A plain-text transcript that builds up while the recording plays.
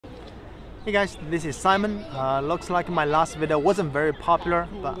Hey guys, this is Simon. Looks like my last video wasn't very popular,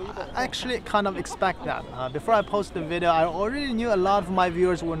 but I actually kind of expect that. Before I post the video, I already knew a lot of my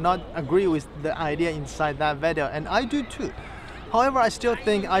viewers would not agree with the idea inside that video, and I do too. However, I still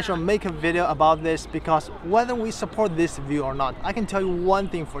think I should make a video about this because whether we support this view or not, I can tell you one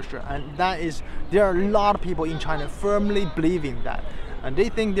thing for sure, and that is there are a lot of people in China firmly believing that. And they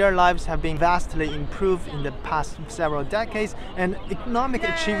think their lives have been vastly improved in the past several decades and economic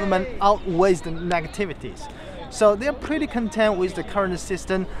achievement outweighs the negativities. So they're pretty content with the current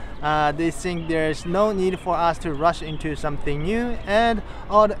system. They think there's no need for us to rush into something new, and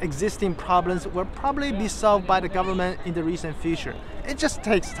all the existing problems will probably be solved by the government in the recent future. It just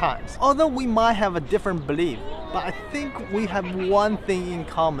takes time. Although we might have a different belief, but I think we have one thing in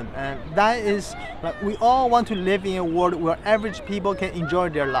common, and that is that we all want to live in a world where average people can enjoy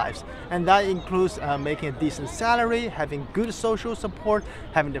their lives. And that includes making a decent salary, having good social support,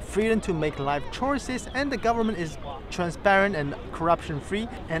 having the freedom to make life choices, and the government is transparent and corruption free,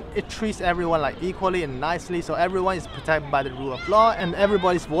 and it treats everyone like equally and nicely, so everyone is protected by the rule of law and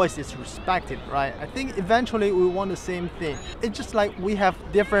everybody's voice is respected, right? I think eventually we want the same thing. It's just like we have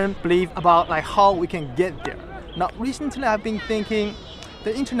different belief about like how we can get there. Now recently I've been thinking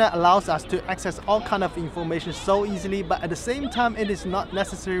the internet allows us to access all kind of information so easily, but at the same time it is not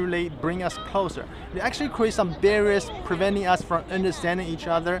necessarily bring us closer. It actually creates some barriers preventing us from understanding each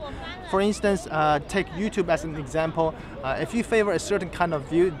other. For instance, take YouTube as an example. If you favor a certain kind of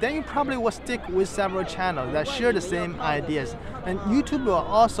view, then you probably will stick with several channels that share the same ideas. And YouTube will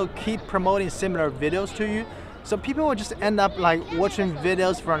also keep promoting similar videos to you. So people will just end up like watching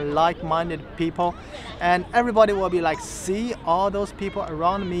videos from like-minded people, and everybody will be like, see, all those people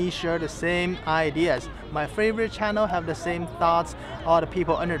around me share the same ideas. My favorite channel have the same thoughts. All the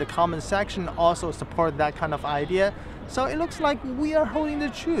people under the comment section also support that kind of idea. So it looks like we are holding the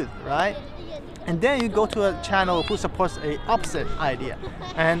truth, right? And then you go to a channel who supports a opposite idea,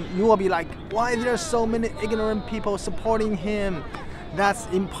 and you will be like, why there are so many ignorant people supporting him? That's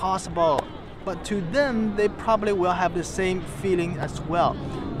impossible. But to them, they probably will have the same feeling as well.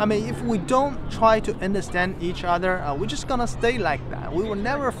 I mean, if we don't try to understand each other, we're just gonna stay like that. We will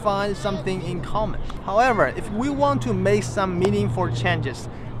never find something in common. However, if we want to make some meaningful changes,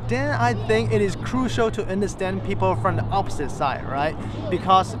 then I think it is crucial to understand people from the opposite side, right?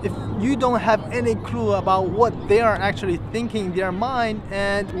 Because if you don't have any clue about what they are actually thinking in their mind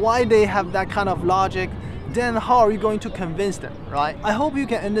and why they have that kind of logic, then how are you going to convince them, right? I hope you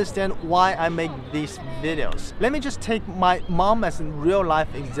can understand why I make these videos. Let me just take my mom as a real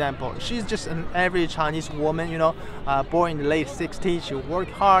life example. She's just an average Chinese woman, you know, born in the late 60s. She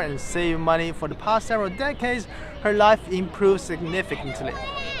worked hard and saved money. For the past several decades, her life improved significantly.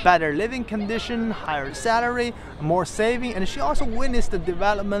 Better living condition, higher salary, more saving, and she also witnessed the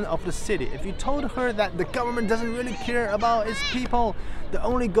development of the city. If you told her that the government doesn't really care about its people, the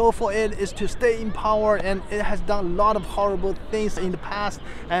only goal for it is to stay in power, and it has done a lot of horrible things in the past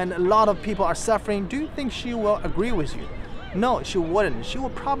and a lot of people are suffering, do you think she will agree with you? No, she wouldn't. She will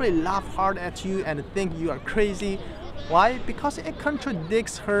probably laugh hard at you and think you are crazy. Why? Because it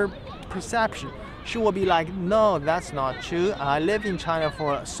contradicts her perception. She will be like, no, that's not true. I lived in China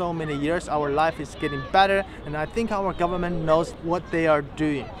for so many years. Our life is getting better, and I think our government knows what they are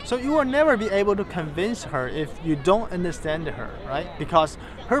doing. So you will never be able to convince her if you don't understand her, right? Because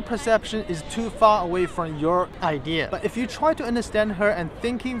her perception is too far away from your idea. But if you try to understand her and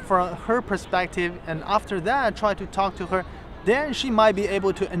thinking from her perspective, and after that try to talk to her, then she might be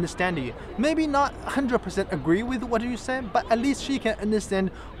able to understand you. Maybe not 100% agree with what you said, but at least she can understand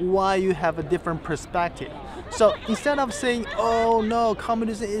why you have a different perspective. So instead of saying, oh no,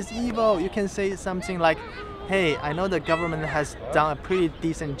 communism is evil, you can say something like, hey, I know the government has done a pretty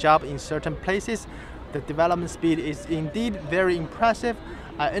decent job in certain places. The development speed is indeed very impressive.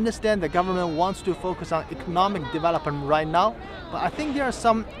 I understand the government wants to focus on economic development right now, but I think there are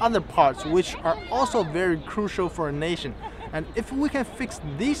some other parts which are also very crucial for a nation. And if we can fix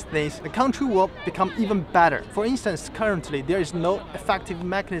these things, the country will become even better. For instance, currently there is no effective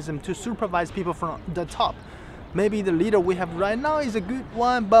mechanism to supervise people from the top. Maybe the leader we have right now is a good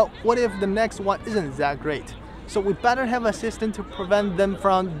one, but what if the next one isn't that great? So we better have a system to prevent them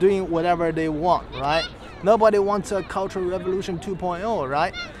from doing whatever they want, right? Nobody wants a cultural revolution 2.0,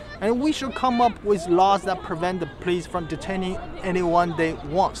 right? And we should come up with laws that prevent the police from detaining anyone they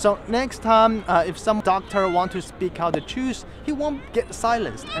want. So next time, if some doctor wants to speak out the truth, he won't get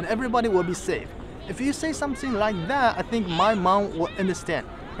silenced and everybody will be safe. If you say something like that, I think my mom will understand.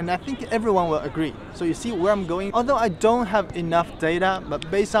 And I think everyone will agree. So you see where I'm going? Although I don't have enough data,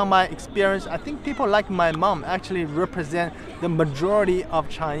 but based on my experience, I think people like my mom actually represent the majority of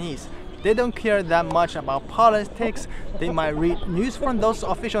Chinese. They don't care that much about politics. They might read news from those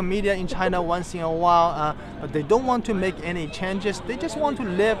official media in China once in a while, but they don't want to make any changes. They just want to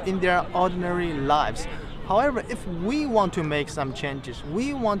live in their ordinary lives. However, if we want to make some changes,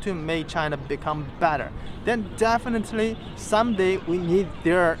 we want to make China become better, then definitely someday we need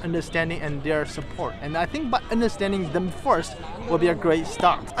their understanding and their support. And I think by understanding them first will be a great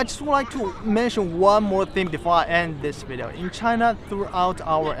start. I just would like to mention one more thing before I end this video. In China, throughout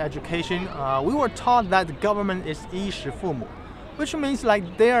our education, we were taught that the government is 衣食父母, which means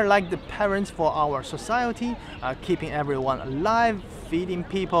like they are like the parents for our society, keeping everyone alive, feeding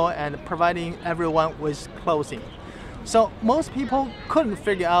people, and providing everyone with clothing. So most people couldn't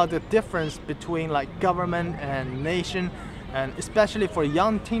figure out the difference between like government and nation, and especially for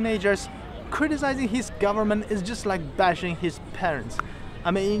young teenagers, criticizing his government is just like bashing his parents.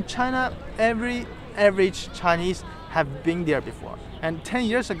 I mean, in China, every average Chinese have been there before, and 10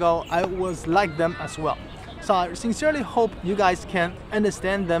 years ago I was like them as well. So I sincerely hope you guys can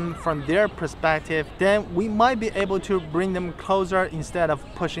understand them from their perspective. Then we might be able to bring them closer instead of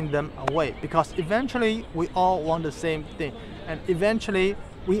pushing them away, because eventually we all want the same thing, and eventually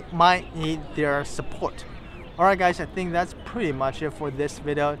we might need their support. Alright guys, I think that's pretty much it for this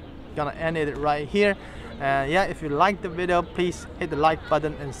video. Gonna end it right here. And yeah, if you like the video, please hit the like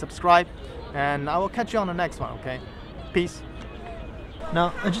button and subscribe, and I will catch you on the next one. Okay, peace.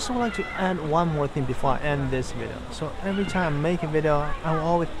 Now, I just would like to add one more thing before I end this video. So every time I make a video, I will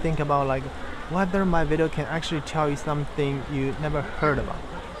always think about like whether my video can actually tell you something you never heard about.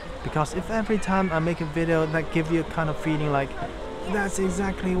 Because if every time I make a video that gives you a kind of feeling like that's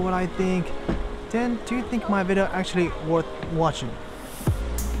exactly what I think, then do you think my video actually worth watching?